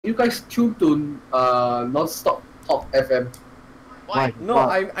you guys tune to non-stop top FM? Why? No,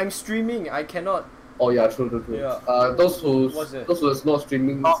 I'm streaming. I cannot. Oh yeah, true. Yeah. Those who's not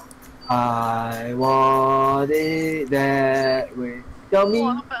streaming. I want it that way. Tell me,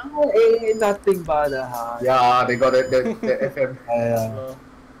 ain't nothing but a heart. Yeah, they got the FM.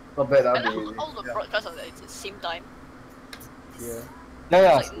 Not bad, And all the broadcasts are at the same time. Yeah.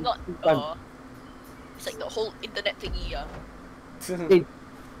 Yeah. It's like not it's like the whole internet thingy.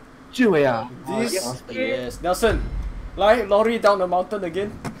 Yes. Nelson, like lorry down the mountain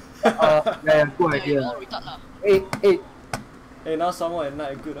again. Good Yeah, you idea. all retard lah. Hey, now someone at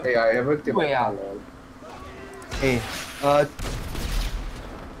night good. Hey, I haven't taken my car. Hey,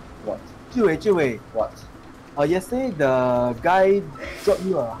 What? 志伟 What? Yesterday the guy dropped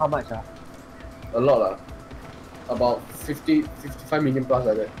you how much? A lot about 55 million plus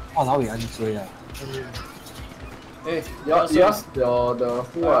like that. Oh, 老远你追啊 Hey, You ask the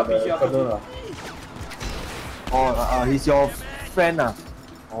who are the colonel he's your friend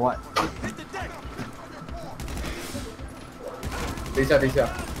or what? 等一下，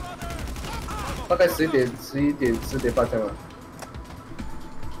大概10点、10点半这样。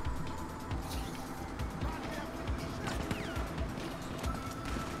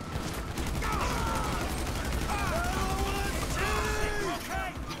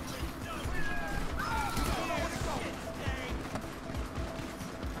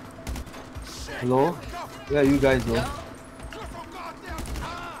Hello? Where are you guys though?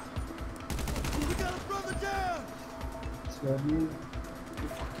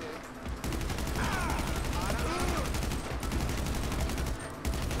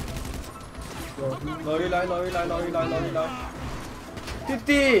 Lorry line.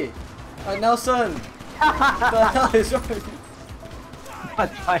 50! Nelson! The hell is wrong with you? I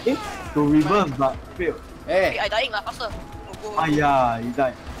tried to reverse but failed. Hey! I dying lah, faster. Yeah, he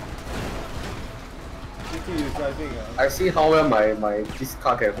died. 50 you driving I see how well my this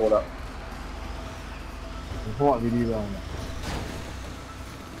car can hold up. He fought really well.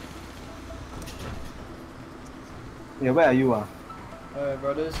 Yeah, where are you? Alright,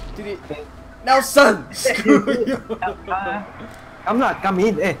 brothers. Nelson! Screw you! I'm not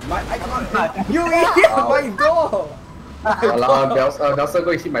coming. You idiot! My door! Nelson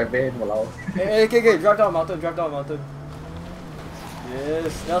going to hit my van, walao. Hey, okay, drive down mountain.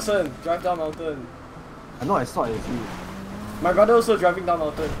 Yes, Nelson, drive down mountain. I know I saw it. My brother also driving down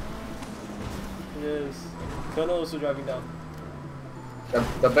mountain. Yes. Colonel also driving down.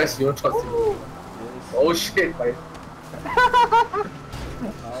 The best Euro truck. Yes. Oh shit, my.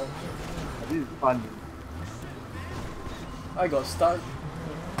 This is fun. I got stuck.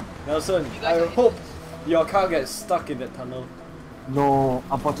 Nelson, I hope your car gets stuck in that tunnel. No,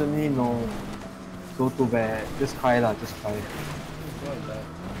 unfortunately no. So too bad. Just cry lah, just cry. What is that?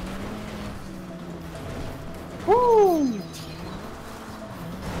 Woo!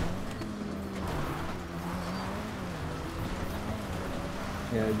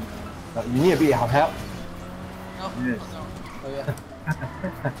 Yeah, but you need a bit of help. No, Yes. Oh yeah.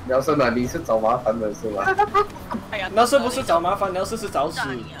 Nelson 你是找麻烦的是吧？哎呀 Nelson 不是找麻烦，Nelson 是找死。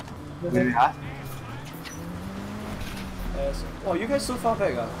炸你啊 Maybe, huh? Yes. Oh, you guys so far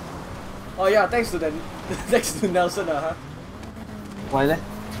back Oh yeah, thanks to Nelson huh? Why leh?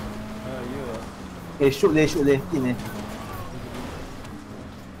 You Shoot leh, in leh.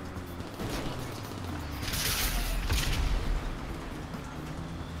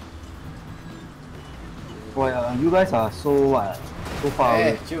 Why you guys are so far Hey,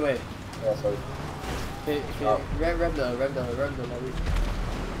 away. chill wait. Oh, sorry. Hey, ram the lorry.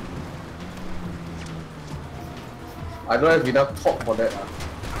 I don't have enough torque for that.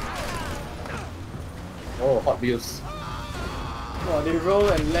 Oh, Hot Wheels. Oh, they roll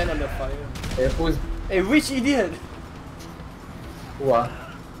and land on the fire. Hey, who is Hey, which idiot? who Oh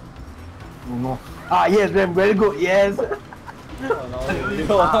no. Yes, man, very good, yes. Oh no.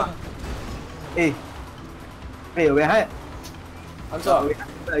 Hey, where are I'm sorry.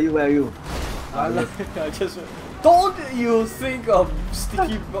 Where are you? I just don't you think of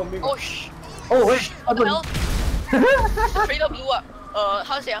sticky bombing? Oh shh. Oh wait, What the hell? The trailer blew up.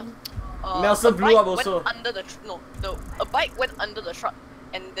 How to say Nelson a blew bike up also. Went under the a bike went under the truck,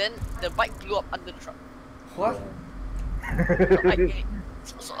 and then the bike blew up under the truck. What?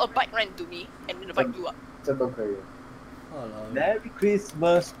 So a bike ran into me, and then the bike blew up. 这都可以。 Merry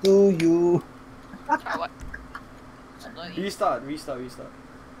Christmas to you. What? Restart.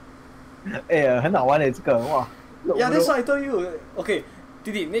 很好玩的这个哇。Yeah, that's what I told you. Okay,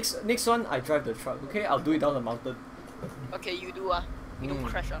 Didi, next one I drive the truck. Okay, I'll do it down the mountain. Okay, you do you don't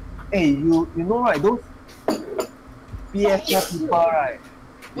crash Hey, you know right, those PS4 people right,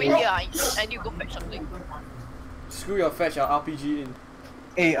 Wait here, I need to go fetch something. Screw your fetch, I'll RPG in.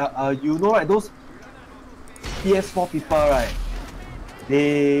 Hey, you know right? Those PS4 people, right?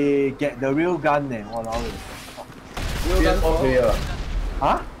 They get the real gun, walao. Real gun PS4 for? player.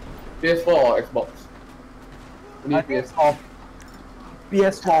 Huh? PS4 or Xbox? Only I think PS4.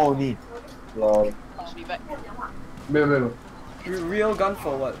 PS4 only. Lol. I'll be back. No. Real gun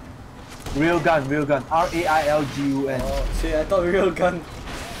for what? Real gun. RAILGUN. Oh, shit, I thought real gun.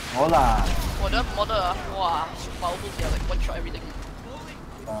 Hola. Oh, the model, wow, super powerful here, like one shot everything.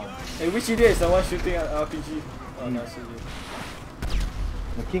 Hey, which idiot is the one shooting at RPG? Oh, no, it's idiot.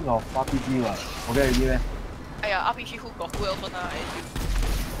 The king of RPG, what? Forget already, man. RPG who got who else on that?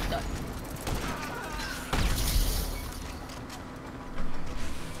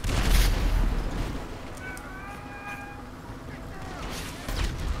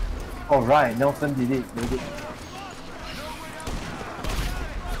 Alright, Nelson did it. Very good.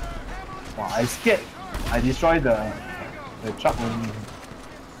 Wow, I scared. I destroyed the truck only. Good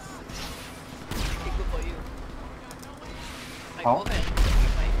for you. How?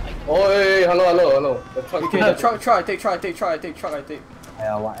 Oh, hey, hello. The truck. Okay, the truck I take.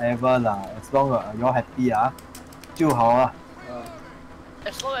 Yeah, whatever lah. As long as you're happy 就好啊.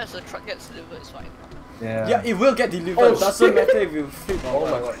 As long as the truck gets delivered, it's fine. Yeah, it will get delivered. Oh, Doesn't shit. matter if you flip or Oh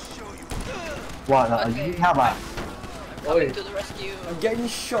my what. god. What? Okay. You have Coming Oi. to the rescue. I'm getting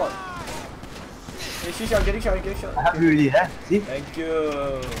shot. Hey, Shisha, I'm getting shot. I have you already, eh? See? Thank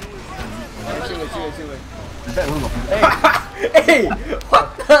you. The back room of Hey! What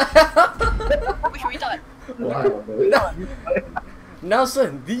the hell? Which retard? Wow.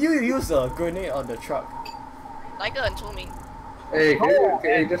 Nelson, did you use a grenade on the truck? 哪一个很聪明？ Hey, can you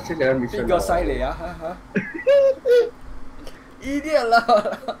just change the mission? 邊個犀利啊？嚇 Idiot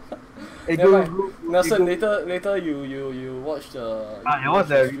啦 Hey, Never go, mind. go, Nelson, go. later you watch the... I watch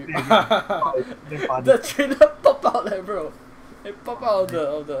the the trailer pop out like bro. It pop out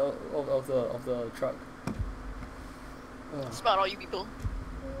of the truck. Smart all you people.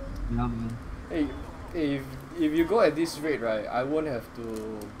 Yeah, man. Hey, if you go at this rate, right, I won't have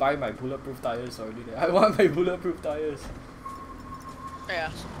to buy my bulletproof tires already. I want my bulletproof tires. Yeah,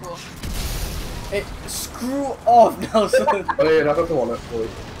 cool. Hey, screw off, Nelson. 哎，那个是我的，我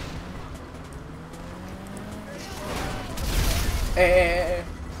hey.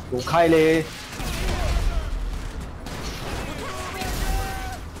 走開咧！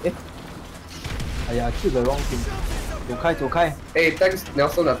哎呀，kill the wrong thing！走開！ Hey, thanks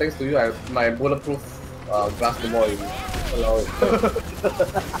Nelson, thanks to you, my bulletproof glass no more already. Allow it.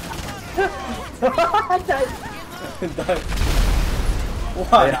 Done.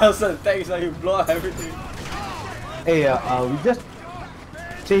 Wow, Nelson, thanks, you blow up everything. Hey, we just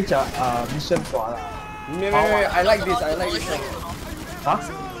change mission for Wait, I like this, I like this. Huh?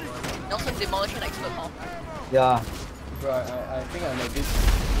 Nelson demolition expert, huh? Yeah. Bro, I think I'm a bit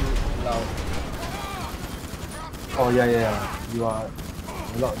too loud. Oh yeah. You are a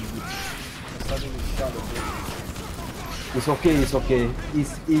lot. I'm starting to shout a bit. It's okay.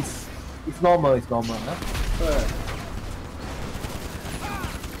 It's normal. Huh? Sure.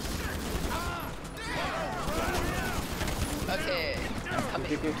 Okay, coming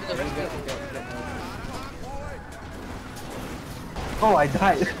to the rescue. Oh, I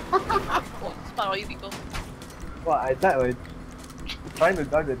died. Oh, smart all you people. Wow, I died when trying to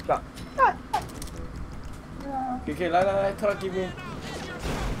drive the truck. Okay, 來，突然見面。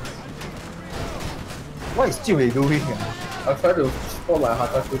 What is Jiwei doing? I'm trying to spawn my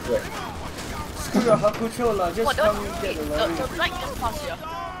Hata quick back. Screw your Hakucho lah, just Oh, that come one, get the the lorry. light can pass here.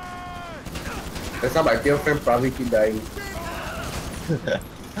 That's how my girlfriend probably keep dying.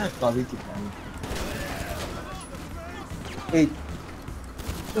 Probably keep dying. Hey,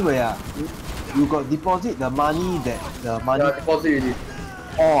 Jiwei, you got deposit the money the money Yeah, deposit already.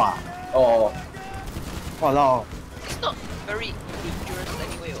 all Oh, Walao. It's not very dangerous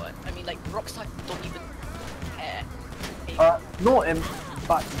anyway, what? I mean, like, Rockstar don't even care. Hey, No,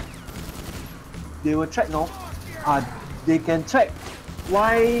 but they will track, no? They can track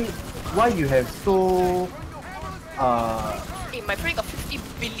why you have so hey, my friend got 50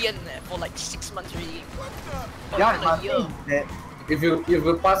 billion for like 6 months already. Or yeah, even but a year. that if you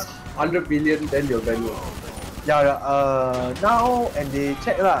pass 100 billion, then you'll value. now and they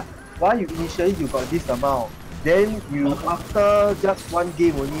check lah. Why you initially you got this amount, then you after just one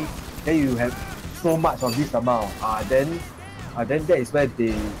game only, then you have so much of this amount. Then that is where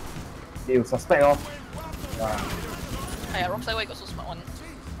they will suspect of. Yeah, Rockstar, why you got so smart one?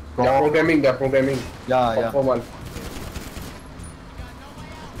 They're programming. Yeah. For 1 month.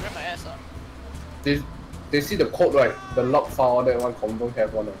 Grab my ass, This they see the code right, the log file that one confirm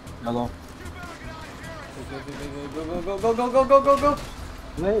have one. Hello. Go, go, go, go, go, go, go, go!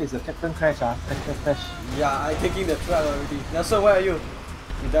 Where is the Captain Crash? Captain Crash. Yeah, I'm taking the truck already. Nelson, where are you?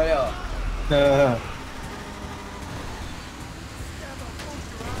 You die now.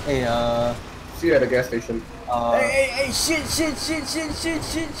 Hey, See you at the gas station. Hey, shit, shit, shit, shit, shit,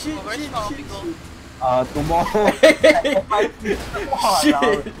 shit, shit, Oh, very shit, smart shit. people. Tomorrow.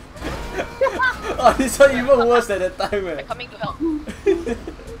 Shit! Oh, this one even worse than the time, They're man. coming to help.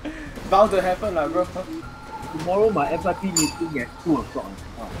 Bound to happen, lah, bro. Tomorrow my FIP meeting at 2 o'clock.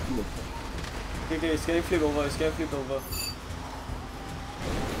 2 o'clock. Okay, it's getting flipped over, it's getting flipped over.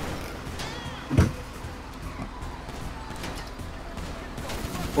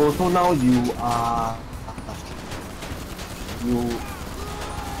 Oh, so now you are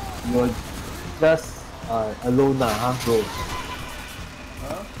you're just alone now, huh, bro?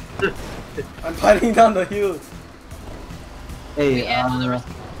 Huh? I'm fighting down the hill. Hey, We add to the risk.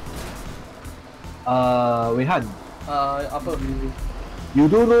 Wei Han, Upper. you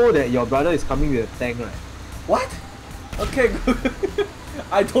do know that your brother is coming with a tank, right? What? Okay, good.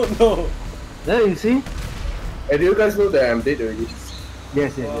 I don't know. There you see? Hey, do you guys know that I'm dead already?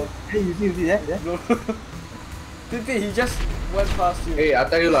 Yes. Wow. Hey, you see that? There? No. Did he just went past you? Hey, I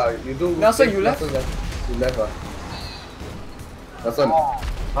tell you lah, you do. Nelson, you left? You left Nelson,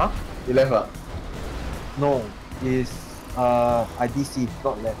 Huh? you left No, it's IDC,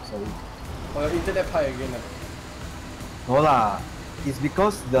 not left, sorry. Oh, your internet pie again. No lah, it's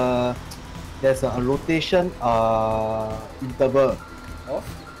because there's a rotation interval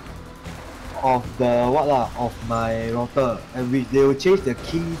of the of my router, and they will change the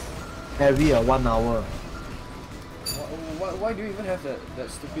keys every 1 hour. Why do you even have that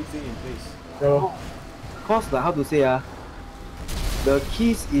stupid thing in place? No. Cause like how to say the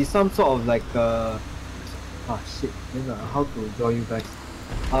keys is some sort of like shit. Then how to draw you guys?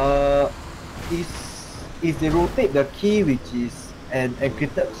 If they rotate the key, which is an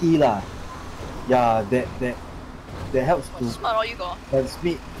encrypted key lah, yeah, that helps to What smart all you got?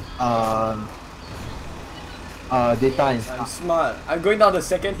 transmit data and I'm stuff. smart. I'm going down the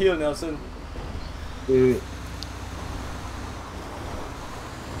second hill, Nelson. Wait.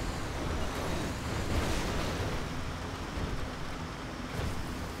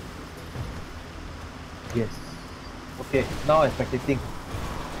 Yes. Okay, now I'm spectating.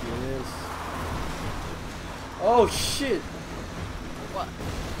 Yes. Oh shit! What?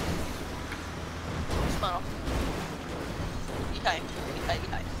 Smart all. 厉害，厉害，厉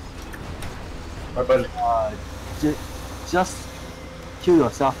害。 What happened? Just kill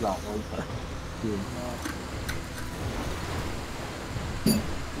yourself lah.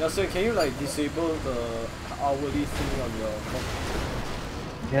 Nelson, can you like disable the hourly thing on your phone?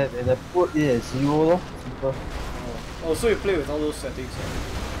 Yeah, and I put it at 0 lor. Simple. Oh, so you play with all those settings?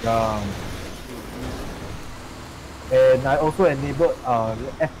 Yeah. And I also enabled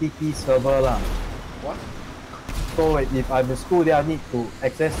FTP server lah. What? So if I'm in school, then I need to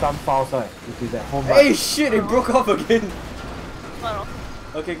access some files, right, which is at home. Hey shit! It broke off again. Smart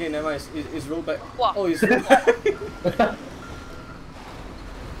all. Okay, never mind. It's rolled back. Wow. Oh, it's rolled back.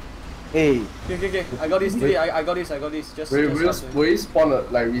 Hey, Okay. I got this. I got this. Just. Will it spawn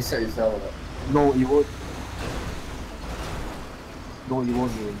like reset itself or not? no, it won't. No, it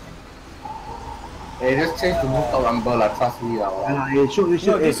won't. Hey, just change to lookout number lah, trust me lah. Yeah, shoot.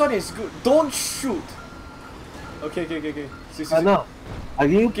 No, this one is good. Don't shoot. Okay. See. No.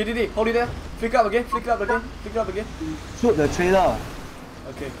 Again, Okay, hold it there. Flick up again. shoot the trailer.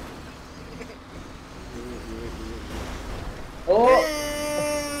 Okay. Oh!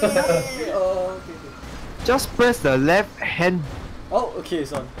 Oh, okay. Just press the left hand Oh, okay,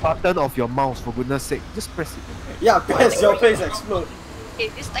 it's on. button of your mouse, for goodness sake. Just press it. Yeah, press your face explode. Hey,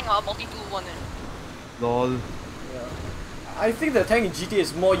 this thing multi-tool one. Lol. Yeah. I think the tank in GT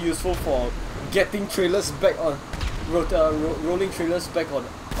is more useful for getting trailers back on rolling trailers back on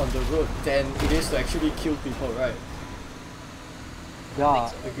the road than it is to actually kill people, right?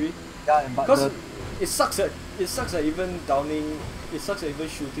 Yeah, Agree? yeah, but Because it sucks at even downing. It sucks at even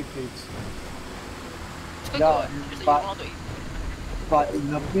shooting plates. Yeah, but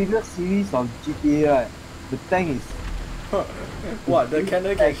in the previous series of GTA, right, the tank is What? The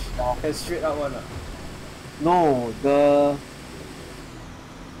cannon can straight up one. no the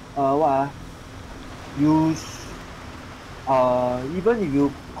even if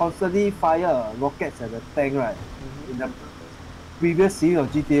you constantly fire rockets at the tank, right, in the previous series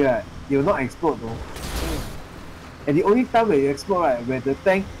of GTA, right, it will not explode though. And the only time where it explode, right, when the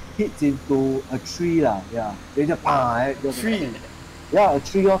tank hits into a tree lah, yeah, they just Tree. Yeah, a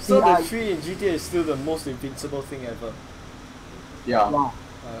tree of So the TI. tree in GTA is still the most invincible thing ever. Yeah. Yeah.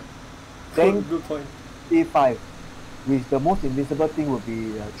 Good, good point. A5. Which the most invincible thing would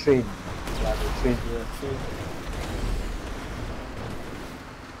be train. Yeah, the train. Yeah, true.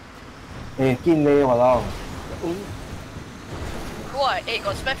 Eh, kin leh, walao. What? Hey,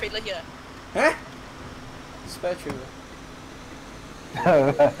 got spare trailer here. Huh? Spare trailer.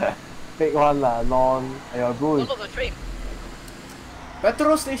 Fake one lah, non. Aiyo, bro. Don't look at the train.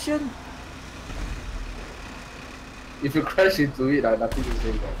 Petrol station? If you crash into it, nothing to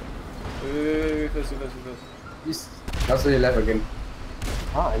say. Wait, first. This. That's why you left again.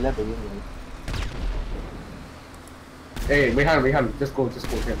 Ah, I left again. Man. Hey, Wei-Han, just go.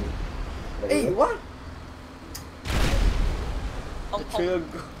 Can Hey, what? Hong The Kong. trailer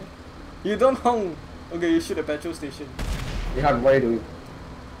go. You don't hong. Okay, you shoot a petrol station. Wei-Han, what are you doing?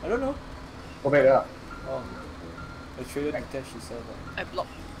 I don't know. Go back there. Oh. The trailer detached itself. I blocked.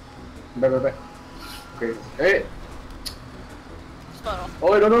 Back. Okay. Hey! It's not off.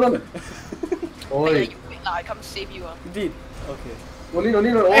 Oh, no. Hey, Oi. you wait lah, I come save you. You did? Okay. No need.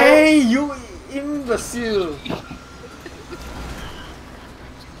 Oh. Hey, you imbecile!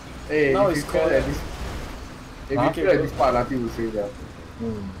 Hey, Now if it's you feel called- at this... If you feel at this part, nothing to say there.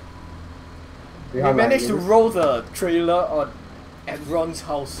 We managed to roll the trailer on at Ron's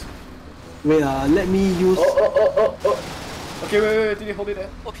house. Wait, let me use. Oh. Okay, wait, did you hold it there?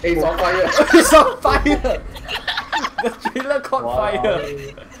 Hey, it's on fire. It's on fire! The trailer caught fire!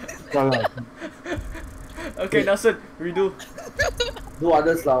 Okay, Nelson, redo. Do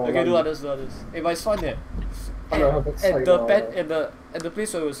others lah. Okay, do others. Hey, but it's fun yeah. At the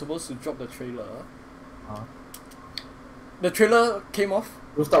place where we were supposed to drop the trailer, the trailer came off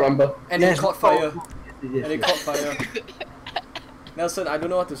Rooftop Rumble. and it caught fire. And it caught fire. Nelson, I don't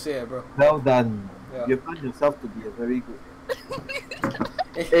know what to say, bro. Well done. Yeah. You found yourself to be a very good.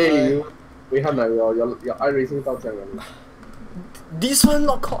 Hey, you. Wei-Han, your iRacing 到这样了。 This one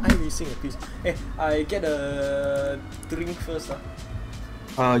not called iRacing, please. Hey, I get a drink first.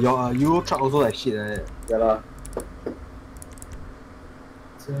 Your Euro truck also like shit, right? Yeah lah.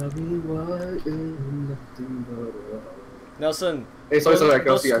 Tell me why ain't nothing but a... Nelson, Hey, sorry, I don't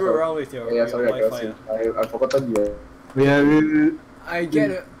cannot see. screw around with your, Yeah, sorry, I cannot Wi-Fi. see. I forgotten you. I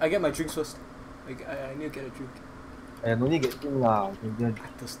get my drinks first. I need to get a drink. No need getting lah. I'm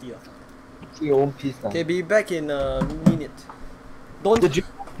thirsty. Drink your own piece lah. Okay, be back in a minute. Don't Just drink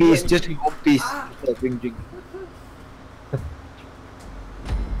your own piece. Just drink your own piece. Drink.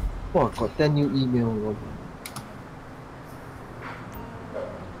 Oh, got 10 new email.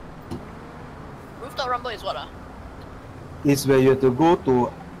 Rooftop Rumble is what? It's where you have to go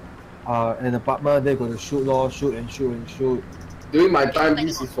to an apartment, then you got to shoot and shoot. During my time,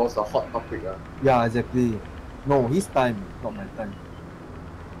 this was a hot topic. Yeah, exactly. No, his time, not my time.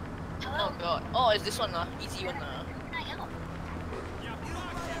 Oh god. Oh, it's this one easy one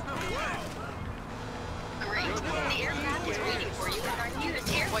Great. The aircraft is waiting for you in our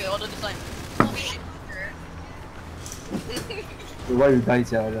newest airport. Wait, order this line. Oh shit. So why you die,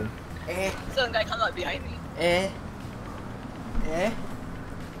 Alan? Some guy comes up behind me.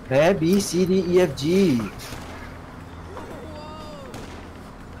 A, B, C, D, E, F, G.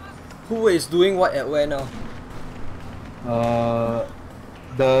 Who is doing what at where now?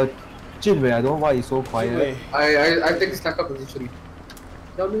 The Jinwei, I don't know why he's so quiet. Wait. I take this up position.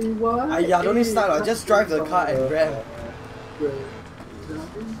 Tell me why. Yeah, don't need start. Just drive the car and ram.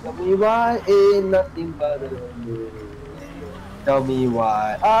 Tell me why ain't nothing but a... Tell me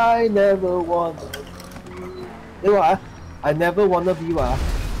why I never wanna be... Then what? I never wanna be what?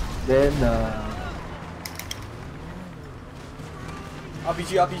 Then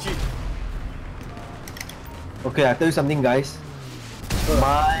RPG. okay, I tell you something, guys.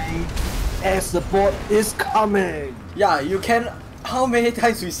 My air support is coming. Yeah, you can. How many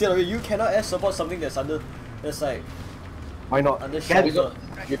times we said already? You cannot air support something that's like Why not? under Can- shelter.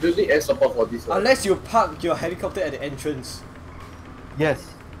 You don't need air support for this. Unless you park your helicopter at the entrance.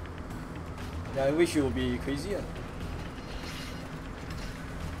 Yes. Yeah, I wish you would be crazy.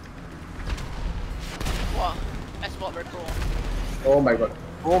 Wow. That's not very cool. Oh my god.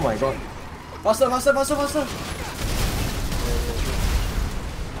 Oh my god. Faster!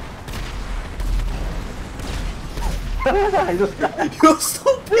 I just You're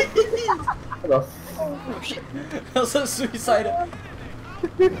stupid! Hello. Oh shit. That's suicidal.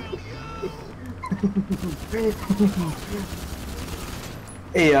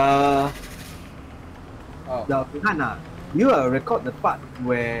 Hey, Oh. you record the part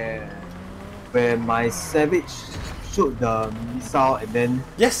where my savage shoot the missile and then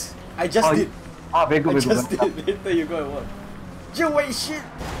Yes! I just did. very I good, very just good. did. Later you go and watch. Wait, shit!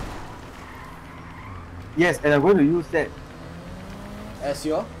 Yes, and I'm going to use that As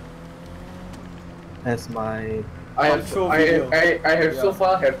your as my. I have control video. I have so Yeah.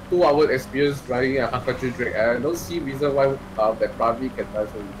 far have 2 hours experience driving a Hakachu drag. I don't see reason why that Pravi can die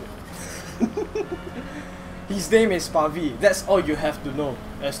so easily. His name is Pavi. That's all you have to know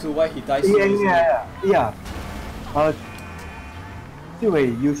as to why he dies so easily. Yeah. Anyway,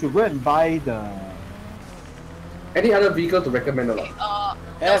 you should go and buy the. Any other vehicle to recommend or Okay, not?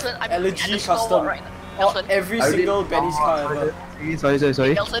 Nelson, I'm looking LG at the custom. scoreboard right now. Or Nelson, every I single did- Benny's car ever.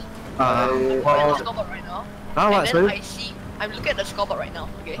 Sorry. Nelson, I- I'm looking at the scoreboard right now. What? And then Sorry. I see, I'm looking at the scoreboard right now,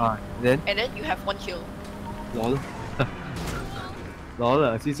 okay? Then. And then you have 1 kill. Lol.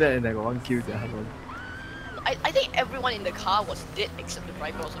 Lol, she said and I got 1 kill. I think everyone in the car was dead except the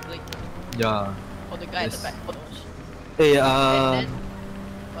driver or something. Yeah. Or the guy at Yes. the back. Who knows? Hey, And then,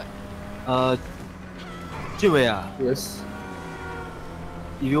 what? Jinwei, Yes.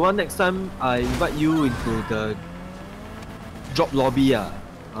 if you want next time, I invite you into the drop lobby.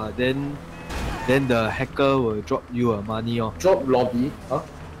 Then the hacker will drop you money. Drop lobby. Huh?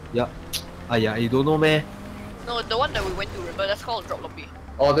 Yeah. You don't know meh? No, the one that we went to, remember? That's called drop lobby.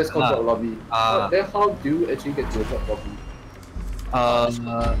 Oh, that's called Ah. drop lobby. Then how do you actually get to the drop lobby?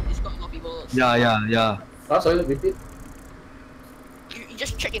 Discord lobby will. Yeah. Sorry, repeat. You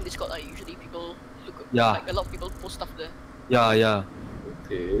just check in Discord, usually people look. Yeah. Like a lot of people post stuff there. Yeah.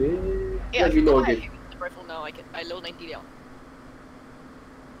 Okay. Yeah, Let me know I again. have the rifle now. I low 90 now.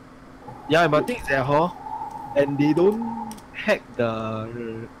 Yeah, but things that and they don't hack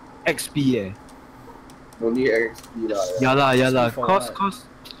the XP. No need XP lah. Yeah lah. XP for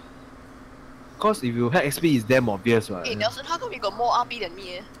Cause if you hack XP, it's damn obvious, right? Hey Nelson, how come you got more RP than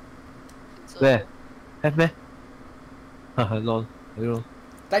me? So, Where? Have meh? Haha, lol. I don't know.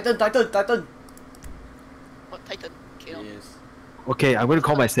 Titan! What Titan? Okay, no. Yes. Okay, I'm gonna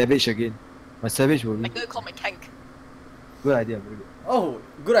call my savage again. My savage will I'm be gonna call my tank. good idea. Very good. Oh,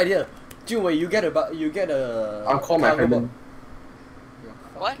 good idea. Jinwei, you get a I'll call my cargo Hydra. box. Yeah,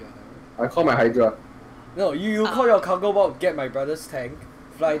 fuck What? your Hydra. I call my Hydra. No, you call your cargo box, get my brother's tank,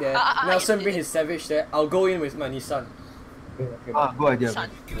 fly there. Nelson yes, bring his savage there. I'll go in with my Nissan. Good idea. Son.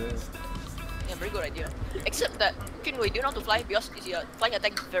 Yeah, very good idea. Except that, Junwei, do you know how to fly? Because flying a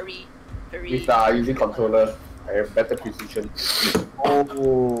tank is very. With using controller, I have better precision.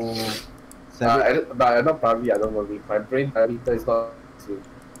 Oh. Savage. But I'm not Pravi, I don't worry. My brain parameter is not.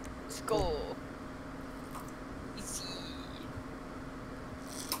 Let's go. Easy.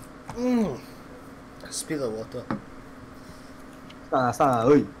 Spill the water. Start,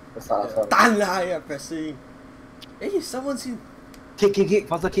 oi. Done lah, yeah, pressing. Hey, someone's in. Kick,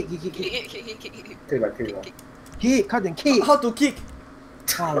 faster kick. Kick. 可以了，可以了。 Kick, 快点 kick. How to kick?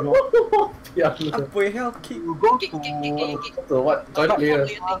 啊，我天 I 哪！ pray help kick. you go Kick. to So what? Join player.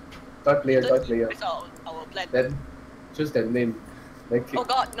 Join player. That's our plan. Then choose that name. Then kick. Oh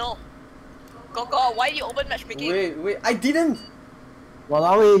god, no. Go, why you open matchmaking? Wait, I didn't.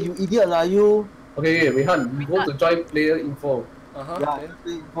 Walao eh, you idiot lah you. Okay, Rehan, we go to join player info. Yeah,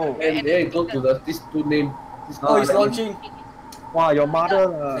 info. And then go to this two name. This Oh, two it's name. launching. Wow, your mother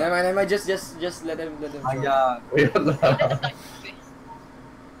lah. Never mind, just let them show. Aiya, Rehan lah.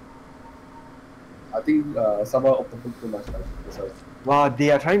 I think someone opened too much. That's why. wow,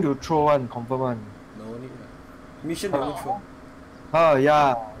 they are trying to throw one, confirm one. No need. Mission don't throw. Oh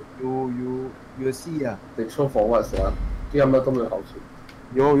yeah, you see They throw for what 啊？对他们都没有好处。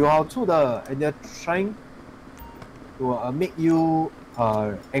有好处的 and they're trying to make you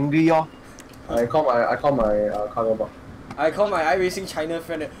angry I call my cargo box. I call my iRacing China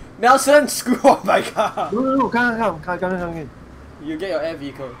friend. Nelson, screw off my car. No, come. You get your air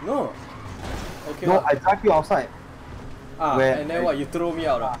vehicle. No. Okay. No, what? I drive you outside. Where? And then what? You throw me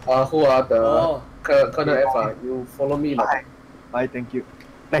out ah? Who are the Oh. Colonel F? You follow me lah. Bye, thank you.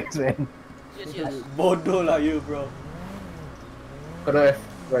 Thanks, man. Yes. Bodoh lah you, bro. Colonel F,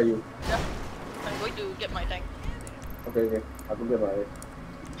 where are you? I'm going to get my tank. Okay. I go get my.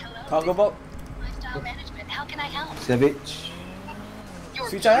 Hello, Cargo box. lifestyle management. How can I help? Savage.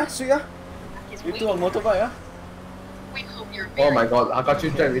 Switch ah, switch ah. You two on motorbike ah. We hope you're Oh very my god,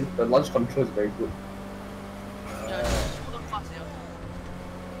 Hakachu Jet, the launch control is very good. Yeah, hold on fast, yeah.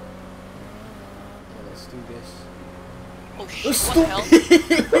 Let's do this. Oh Oh, shit, what the hell?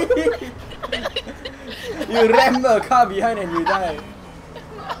 stupid! You ram a car behind and you die.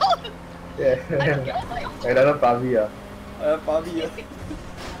 Yeah. Another Pravi Pavi.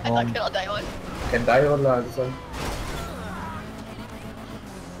 I cannot die on. Can die on lah this one.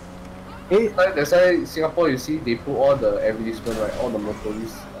 Eh, That's why Singapore, you see, they put all the advertisement, right? All the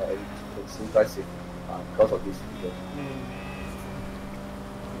motorists advertisements, because of this reason.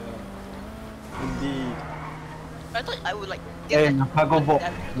 Indeed. I thought I would like Hey, get that cargo boat.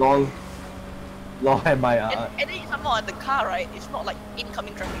 damage. Lol. Lol, am I? And then somehow on the car, right? It's not like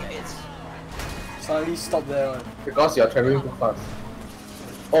incoming traffic. It's Suddenly stop there. Because you're traveling too fast.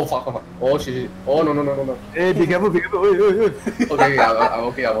 Oh fuck, fuck, fuck. Oh shit, shit. Oh no, no, no, no, no. Hey, be careful, be careful. Oi, oi, oi. Okay, yeah, I'm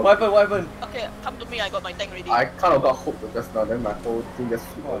okay, I'm What okay. happened? What happened? okay. Come to me. I got my tank ready. I kind of got hooked just now, then my whole thing just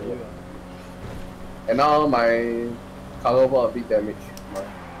flipped Oh, over. you. And now my cargo got a bit damaged. My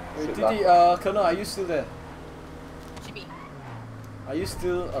Wait, shit Didi, lah. Colonel, are you still there? See me. Are you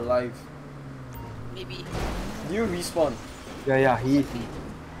still alive? Maybe. Do you respawn? Yeah, he is.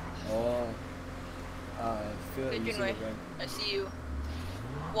 Oh. I feel Hey, like using Junwei. the gun. I see you.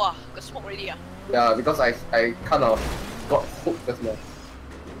 Wow, got smoke already. Yeah, because I kind of got hooked just now.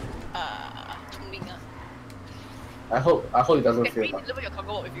 Fumbling. I hope it doesn't You can fail. deliver your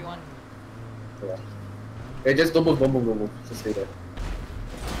cargo if you want. Yeah. Hey, just don't move, don't move, don't move. Just stay there.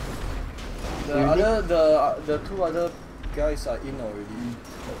 The two other guys are in already.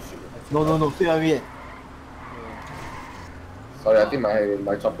 Oh shit. No, stay on me. Sorry, I think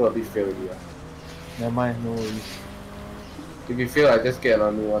my chopper a bit failed already. Never mind, no worries. If you fail, I just get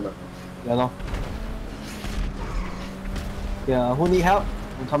another new one. Yeah, no. Yeah, who need help?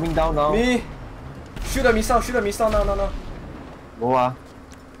 I'm coming down now. Me! Shoot a missile now, no. Go ah.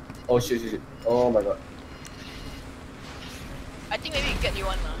 Oh shit, shit, shit. Oh my god. I think maybe you get you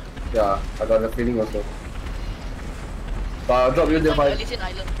one. Yeah, I got the feeling also. But I'll drop you Fly to nearby. Elysian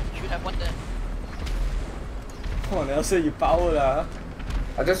Island. You should have one there. Oh, Nelson, you power lah.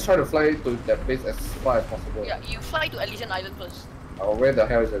 I just try to fly to that place as far as possible. Yeah, you fly to Elysian Island first. Oh, where the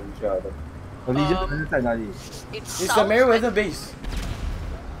hell is the Leisure Island? Collision 在哪里？ It's It's south, the Merryweather right? base.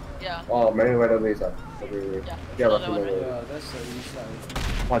 Yeah. Oh, Merryweather Base. Okay. Yeah, Yeah, so but that one, right? Yeah, that's the English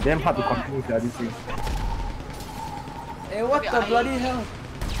line. Wow, damn hard to control this thing. Hey, what Okay, the bloody hell?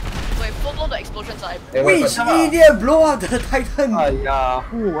 So if follow the explosions, I Hey, wait, Which but idiot blow up the Titan? Aiya,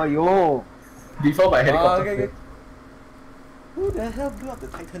 who? Aiyo. before my Ah, helicopter. okay. Who the hell blew up the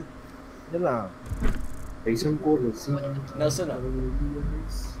Titan? 真的啊。没生过的事。 Nelson 啊。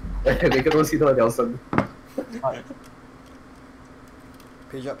每个东西都要聊深。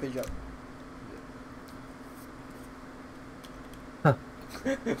 Page up.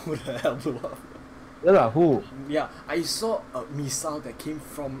 Who the hell blew up? 真的啊 who? Yeah, I saw a missile that came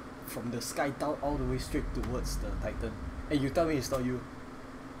from the sky down all the way straight towards the Titan. And you tell me it's not you.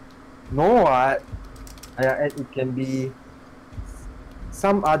 No what? And it can be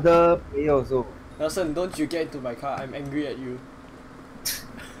some other player also. Nelson, don't you get into my car. I'm angry at you.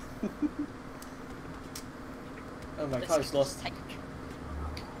 Oh, my car is lost.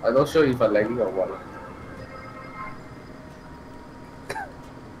 I'm not sure if I'm lagging or what.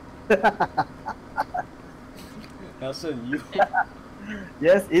 Nelson, you.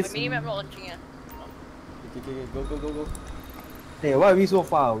 Yes, my it's. minimap not launching. Yeah. Okay, go. Hey, why are we so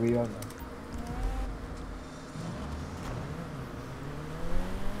far away on?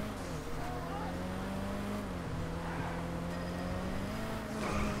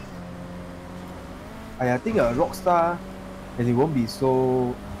 I think a Rockstar, and it won't be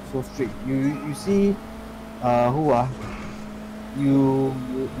so strict. You see, who ah? You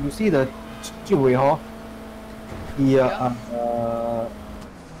see the Jiwei hor? He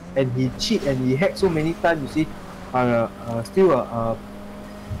and he cheat and he hack so many times. You see, still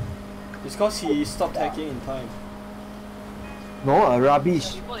It's cause he stopped hacking in time. no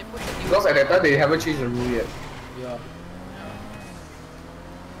rubbish. Before they push the new Because at that time they haven't changed the rule yet. Yeah.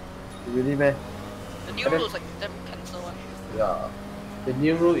 Really man. The new rule is like them cancel one. Yeah. The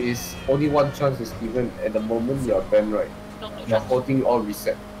new rule is only one chance is given at the moment you're banned, right? No Your chance. whole thing all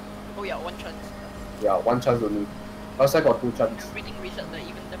reset. Oh yeah, one chance. Yeah, one chance only. Outside got two chances. Everything reset the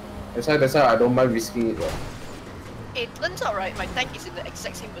even them. That's why I don't mind risking it. Yeah. It turns out right, my tank is in the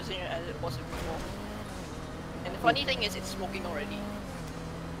exact same position as it was before. And the funny thing is, it's smoking already.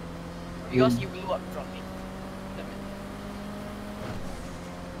 Because you blew up from me. Damn it.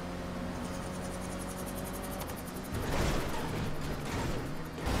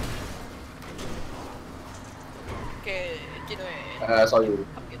 Okay, I saw you.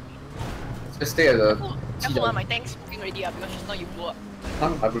 come get me. Just stay at the. Careful, my tank's smoking already because just now you blew up.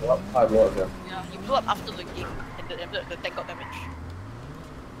 Huh? I blew up. I blew up, yeah. Yeah, you blew up after the game, and the tank got damaged.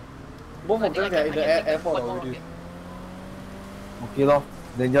 Both I of think them I are in can the take airport one more already. rocket. Okay lor.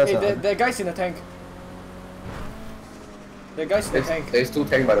 Then just Hey, that guy's in the tank. That guy's in the tank. There's two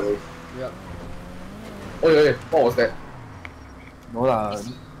tank by the way. Yeah. Oh yeah, what was that? no lah.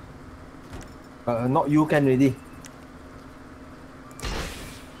 Not you can already.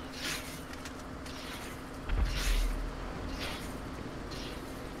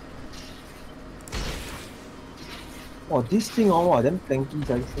 Oh, this thing oh, damn tanky,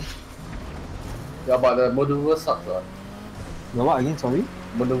 Jason. Yeah, but the maneuver sucks. The what again? Sorry.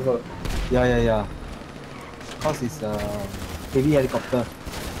 Maneuver. Yeah. Cause it's a heavy helicopter.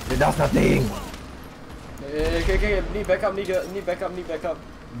 It does nothing. Okay. Need backup.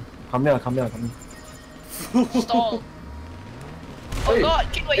 Come here. Stall. Oh Hey, god,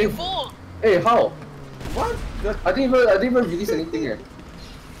 Kidway, hey. you fool! Hey, how? What? I didn't even release anything.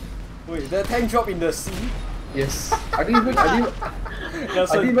 Wait, the tank dropped in the sea? Yes. I didn't even press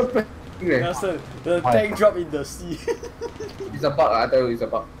anything. Nelson, the tank dropped in the sea. It's a bug. I tell you, it's a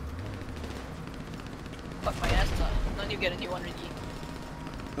bug. Fuck my ass, now you get a new one ready.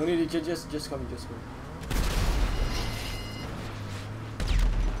 No need, just come.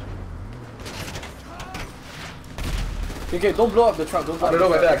 Okay, don't blow up the truck. I don't know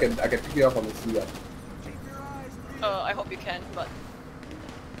whether I can pick it up from the sea. I hope you can, but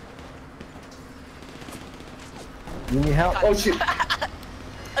You need help? Oh shit! oh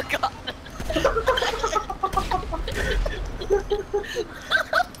god.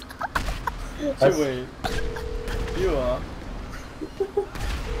 Wait, you are.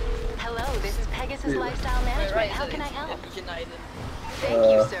 Hello, this is Pegasus Lifestyle Management. How can I help? Thank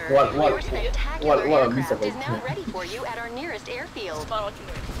you, sir. Your spectacular aircraft is now ready for you at our nearest airfield.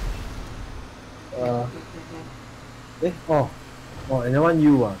 Oh, anyone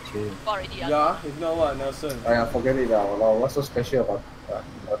you Che. Yeah, if not what, Nelson? I forget it now. Wow, what's so special about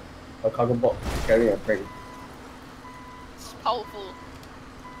a cargo box carrying a tank? It's powerful.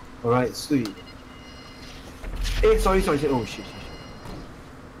 Alright, sweet. Sorry. Oh shit.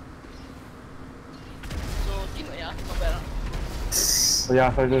 So, Kidway, yeah, not bad. Oh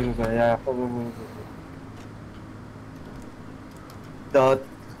yeah, sorry. Yeah. The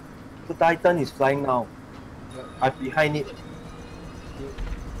Titan is flying now. I'm behind it.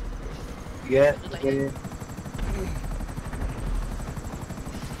 Yeah.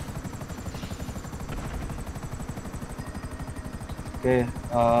 Okay,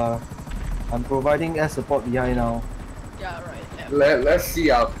 I'm providing air support behind now. Yeah, right. Yeah. Let's see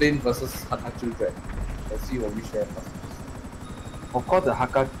our plane versus Hakachu jet. Let's see what we share first. Of course the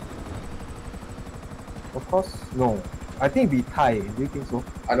Haka... Of course, no. I think we tie. Do you think so?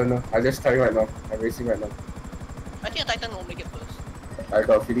 I don't know. I'm just trying right now. I'm racing right now. I think a Titan will make it first. I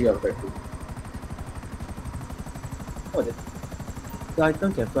got a feeling of that too. Oh, the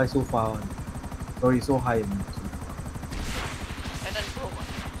Titan can fly so far. Sorry, so high. Titan Pro one.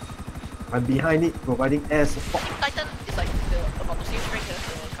 I'm behind it, providing air support. Titan is like about the same strength as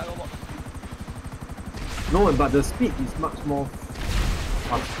the cargo box. No, but the speed is much more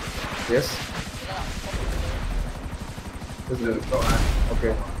fast. Yes? Yeah, This is the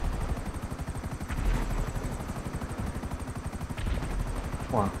okay.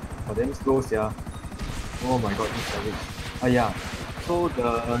 Wow, damn slow, yeah. Oh my god, this savage. Yeah. So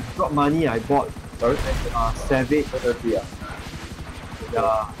the drop money I bought, Sorry? Savage. 30,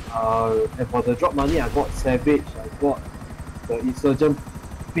 Yeah. And for the drop money I bought Savage. I bought the Insurgent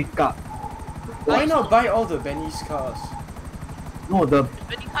pickup. Why not buy all the Benny's cars? No, the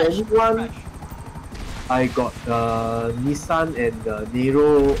Benny Benny one. I got the Nissan and the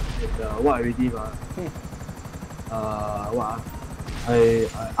Nero and the what already what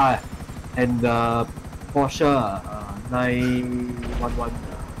and the Porsche 911.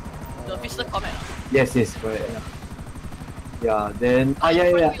 The Vista Comet. Yes, correct. Yeah, then Front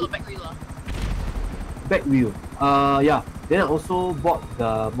yeah. wheel or back wheel? Back wheel. Yeah. Then I also bought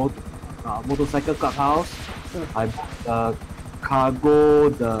the motorcycle clubhouse. I bought the cargo,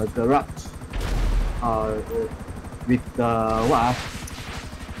 the garage. With the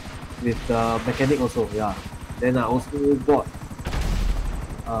with the mechanic also. Yeah. Then I also bought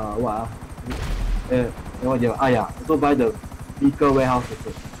also buy the vehicle warehouse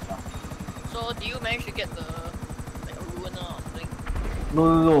also. Yeah. So, do you manage to get the like a ruiner or something?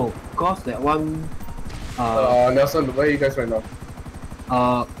 No. Cause that one. Nelson, where are you guys right now?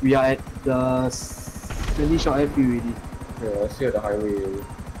 We are at the Sandy Shore airfield already. Yeah, I see at the highway.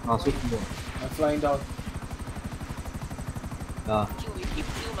 So cool. I'm flying down. We keep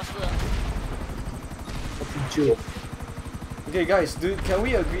chill, master. Chill. Okay, guys, do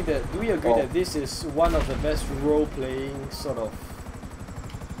we agree that this is one of the best role-playing sort of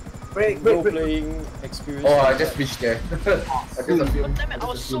role-playing experience? Oh, I just reached there. I just a few, God damn it, I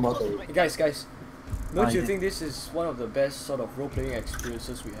was just a so few close more to away. it. Guys, don't you think this is one of the best sort of role-playing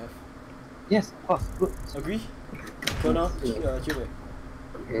experiences we have? Yes, of course. Good. Agree? Colonel, Jiwei.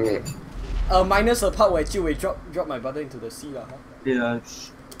 Mm. Minus the part where Jiwei drop my brother into the sea lah. Huh? Yeah.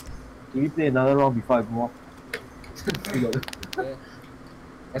 Can we play another round before I go off? Yeah.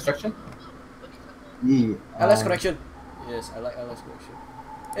 Extraction? Yeah. LS connection. Yes, I like LS collection.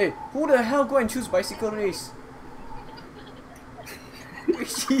 Hey, who the hell go and choose bicycle race?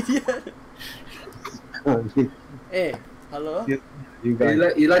 Which idiot? Hey, hello? You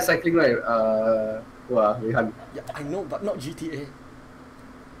guys. You like cycling, right? Rehan. Yeah, I know, but not GTA.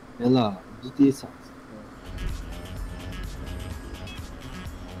 Yeah lah, GTA sucks.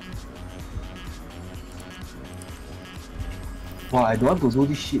 Wow, I don't want to do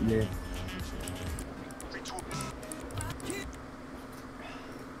this shit, man.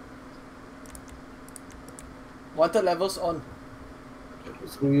 Wanted levels on.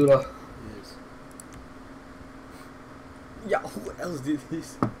 Screw you lah. Yes. Yeah, who else did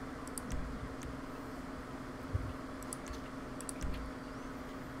this?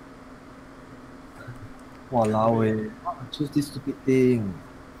 Walao eh, choose this stupid thing.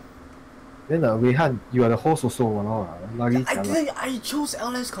 Then Rehan, you are the host also, walao. Lagi I chose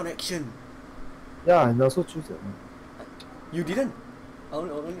LS connection. Yeah, and I also choose it. You didn't? I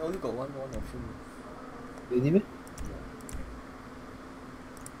only got one option. Really?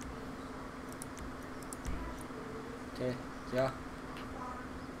 Okay, yeah.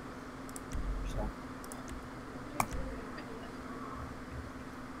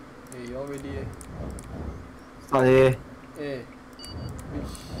 Hey, you all ready? Start eh. Hey,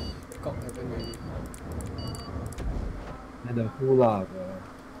 which cock haven't ready? And the who lah,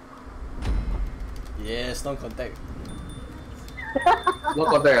 Yes, non-contact. No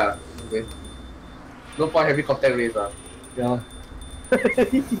contact ah. Okay. No point having contact race ah. Yeah.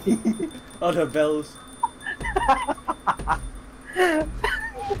 All the bells.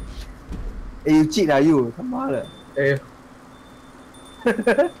 Eh, you cheat lah you, 他妈的。 Eh.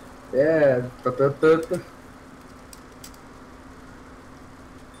 Yeah.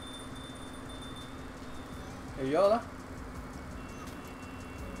 Hey, you all lah?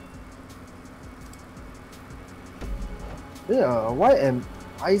 Yeah, why am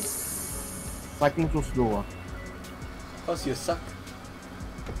I cycling so slow? Cause you suck.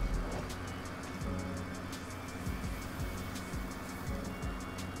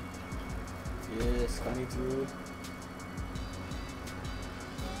 Yes, coming through.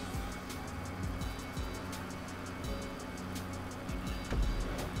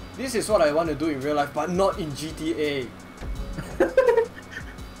 This is what I want to do in real life, but not in GTA.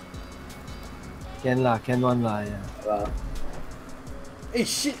 Can lah, can one lah, yeah. Hey,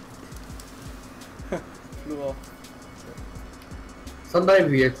 shit! Flew off. Sometimes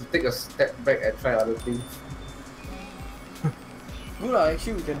we have to take a step back and try other things. Good lah,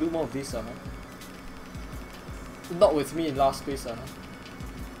 actually we can do more of this huh? Not with me in last place huh?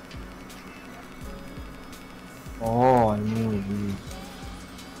 Oh, I know already.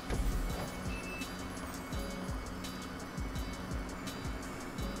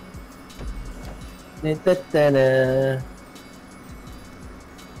 Not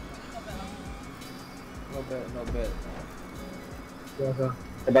bad, not bad. Yeah.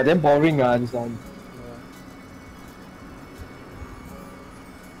 But then boring this one.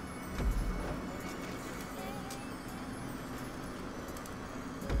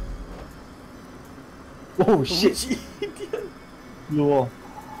 Oh shit! Low.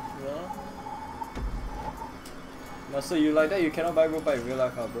 Yeah. No, so you like that, you cannot buy road bike in real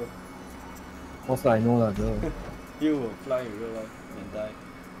life, huh, bro? What's I know lah, bro. You will fly in real life and die.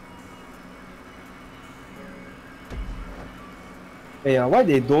 Hey, why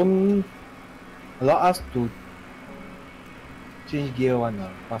they don't allow us to change gear one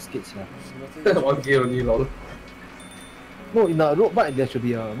baskets yeah? One gear only lol. No, in a road bike there should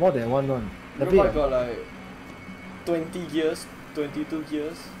be more than one. Road bike got like 20 gears, 22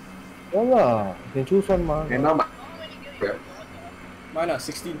 gears. Yeah lah, you can choose one ma. And now my Mine are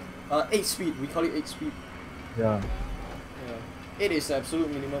 16. 8 speed, we call it 8 speed. Yeah. Yeah. 8 is the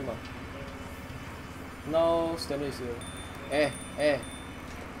absolute minimum. Now standard is 0.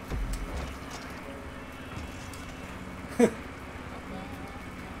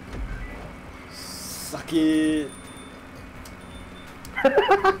 Suck it.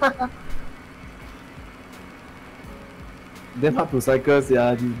 Then hard to cycle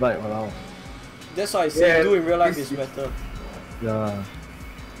yeah, this bike, walao. That's why I say do in real life is better. Yeah.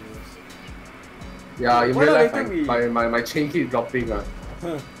 yeah, in real life we... my chain keep dropping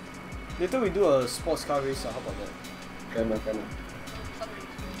Later we do a sports car race, how about that? Can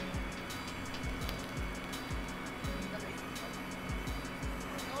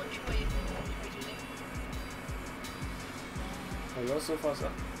Oh, you're so fast, huh?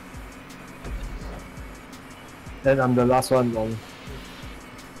 Then I'm the last one, lol.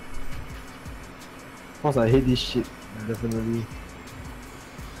 Cause I hate this shit, definitely.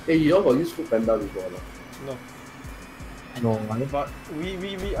 Hey, you all got use Food Panda before or not? No. No, But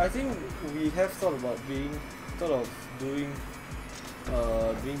I think we have thought of doing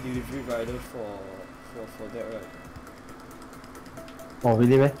being delivery rider for that, right? Oh,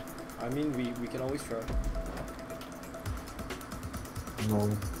 really, man? I mean, we can always try. No.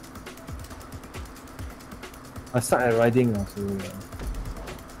 I suck at riding, so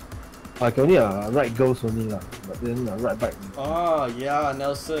I can only ride girls only, but then ride bike. Ah, yeah,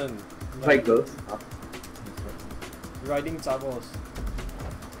 Nelson. Right, girls. Riding Zabos.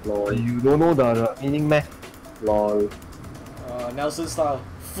 Lol. You don't know the meaning, meh? Lol. Nelson style.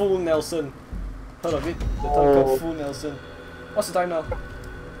 Full Nelson. Heard of it? The term called full Nelson. What's the time now?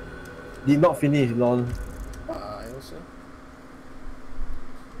 Did not finish, lol. I also.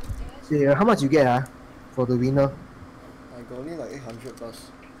 Yeah, how much you get for the winner? I got only like 800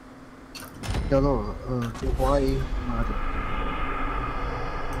 plus. Yeah, no, why?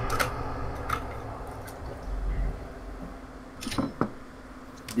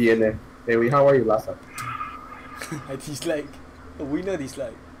 DNA. Hey, how are you last time? I dislike. A winner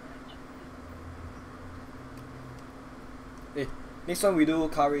dislike. Hey, next one we do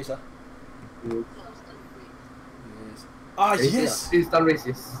car race, Mm. Yes. Ah, yes! It's done race,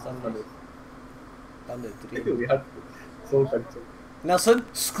 yes. Stun race. Done the Hey, three. we have so tempting. Nelson,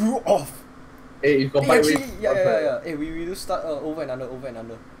 screw off! Hey, you got Hey, bike actually, race. yeah. Hey, we do start over and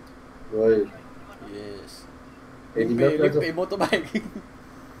under. Right. Yes. Hey, Limpe motorbike.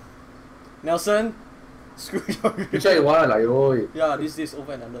 Nelson, screw your. Which one you want? Like, oi. Yeah, this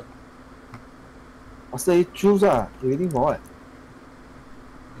over and under. I say choose you waiting for what?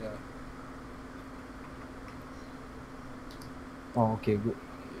 Yeah. Oh, okay, good.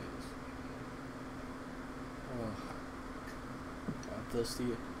 Yes. Oh. I'm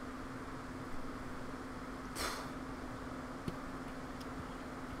thirsty.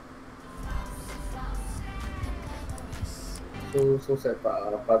 So sad,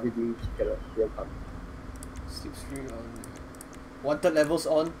 but Barbie didn't get a real come. Slipstream on. Wanted levels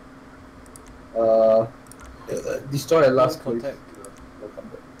on. Destroy the last No contact. No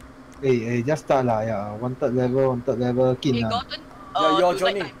contact. Hey, just start lah, yeah. Wanted level, kin Hey, lah. Gordon. Yeah, you're do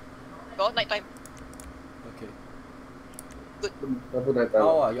joining. nighttime. Got nighttime. Okay. Double night time.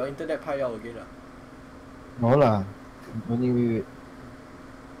 How your internet pai out again? No lah. Only wait.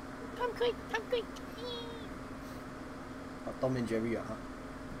 Come quick. Tom and Jerry, huh?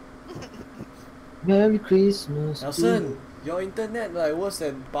 Merry Christmas. Nelson, your internet like worse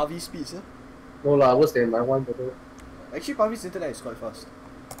than Barbie's speeds, huh? No lah, worse than my one, brother. Actually, Barbie's internet is quite fast.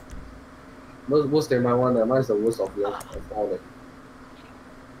 Worse than my one. Mine is the worst of all that.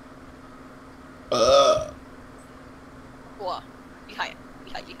 Wow. 厉害。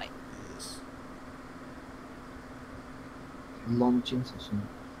 Yes. Launching session.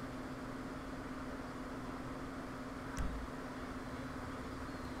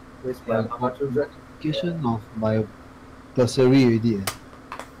 Where's my Application of my bursary already.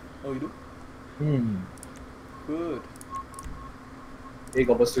 Oh, you do? Good. Hey,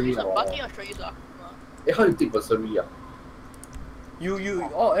 got bursary. Parking Australia lah. Hey, how you take bursary?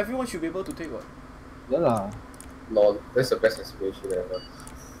 Everyone should be able to take what? Yeah lah. Lol, that's the best explanation ever.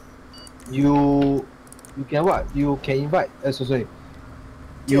 You can what? You can invite. Sorry.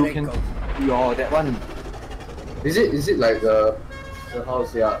 You can your that one. Is it like the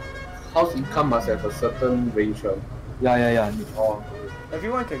house? Yeah, house income must have a certain range, right? Yeah. Oh,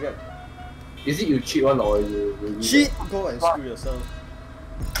 Everyone can get. is it you cheat one or you Cheat! Go and screw yourself.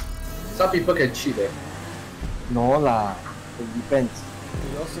 Some people can cheat, eh? No lah. It depends.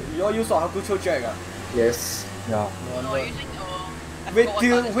 You all use what Hakucho Jack, ah? Yes. Yeah. No No, wonder. using I Wait forgot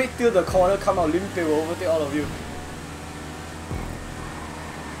till what colour. wait till the corner come out, Limpe will overtake all of you.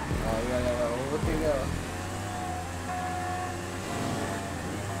 Yeah, overtake ya.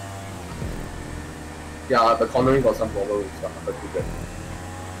 Yeah, the cornering got some problem with the upper trigger.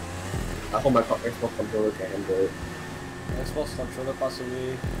 I hope my Xbox controller can handle it. Xbox controller pass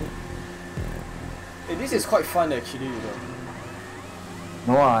away. Hey, this is quite fun actually, you know.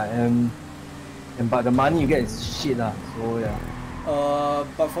 No but the money you get is shit lah. So yeah.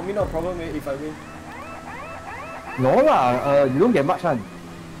 But for me no problem if I win. No lah. You don't get much one.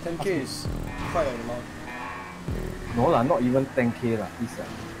 10k is quite an amount. No lah, not even 10k lah. Please lah.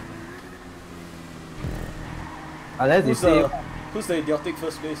 Unless they say. Who's the idiotic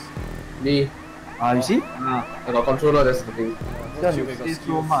first place? Me, You see? I got controller, that's the thing. Don't you make Say us so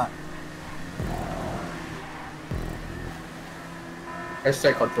skills. much.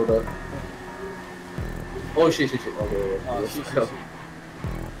 Hashtag controller. Oh shit. Okay. Shit.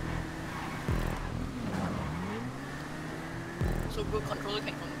 So good controller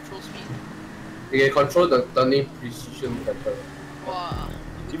can control speed. You can control the turning precision better. Wow.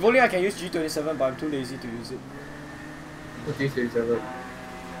 If only I can use G27, but I'm too lazy to use it. G27.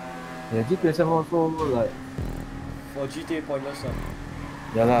 Yeah, G27 also like. For GTA pointless.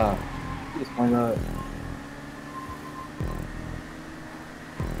 Yeah lah. It's pointless.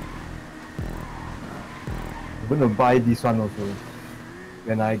 I'm gonna buy this one also.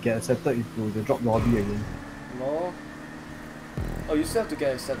 When I get accepted into the drop lobby again. No. Oh, you still have to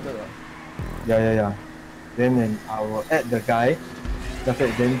get accepted. Yeah. Then I will add the guy. After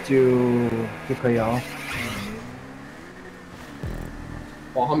that then 就可以了。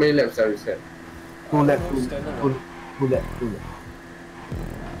Or how many laps have you set? 2 laps. 2 laps.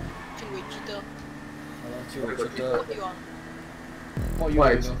 就会记得。就记得。Why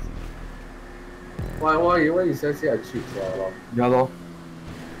you say I cheat? Yeah lor.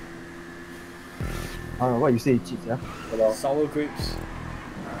 What you say cheat? Yeah. Sour grapes.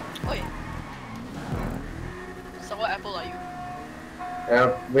 Wait. Sour apple are you?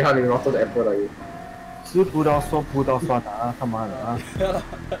 为何你拿到的 apple 来？吃葡萄说葡萄酸啊，他妈的啊！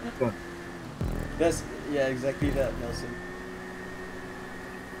 That's exactly that, Nelson.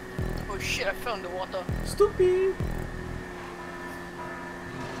 Oh shit! I fell in the water. Stupid.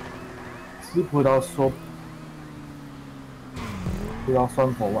 吃葡萄说葡萄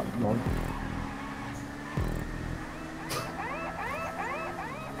酸 for what? No.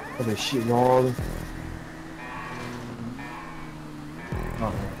 What the shit, lol.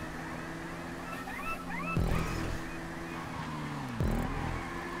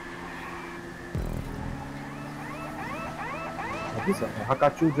 This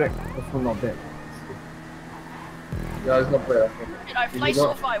Hakachu drag also not bad. Yeah, it's not bad. Did I fly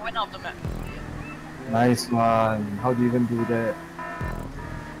so far? I went off the map. Nice one. How do you even do that?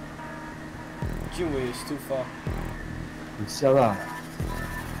 Jinwei is too far. 你笑啦。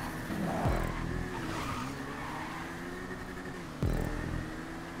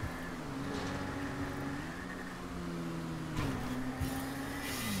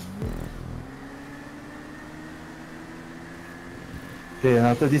Okay,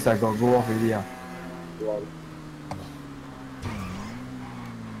 after this I got go off already. Wow.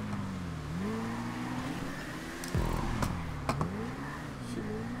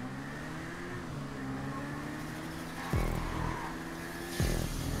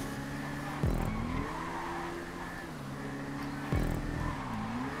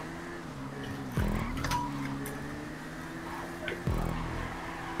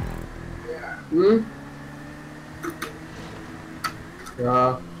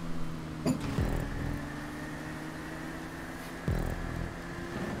 Yeah.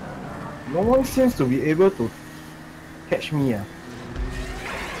 No one seems to be able to catch me. You?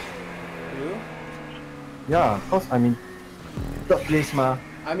 Yeah, cause I'm in 3rd place ma.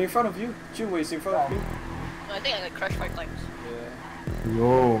 I'm in front of you. Jinwei is in front of me. I think I crashed 5 times. Yeah.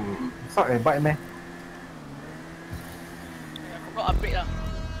 Yo, suck at bike man. I forgot upgrade lah.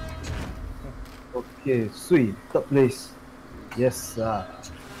 Okay, sweet, 3rd place. Yes sir.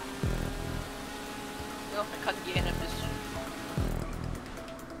 No, I can't get any of this.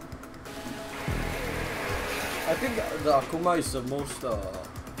 I think the Akuma is the most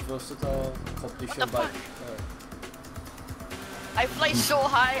versatile competition What the bike. I fly so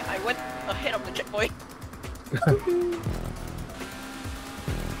high, I went ahead of the checkpoint.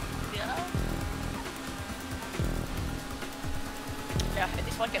 Yeah, and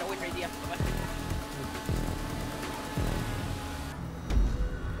this one cannot win already.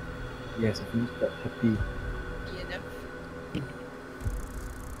 Yes, I feel quite happy. DNF.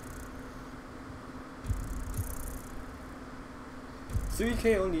 $3K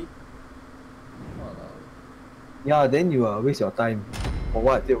only. Yeah, then you waste your time. For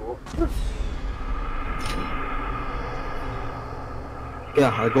what?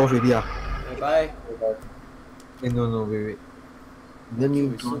 Yeah, I go off already. Bye. No, wait. Then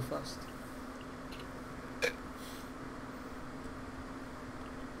you so fast.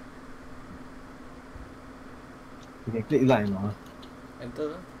 You can click line,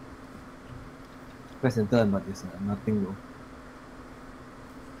 Enter. Press enter, but there's nothing though.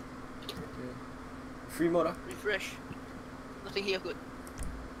 Okay. Free mode. Refresh. Nothing here good.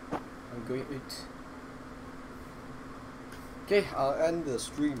 I'm going 8. Okay, I'll end the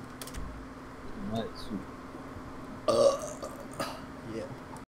stream. Right, sweet.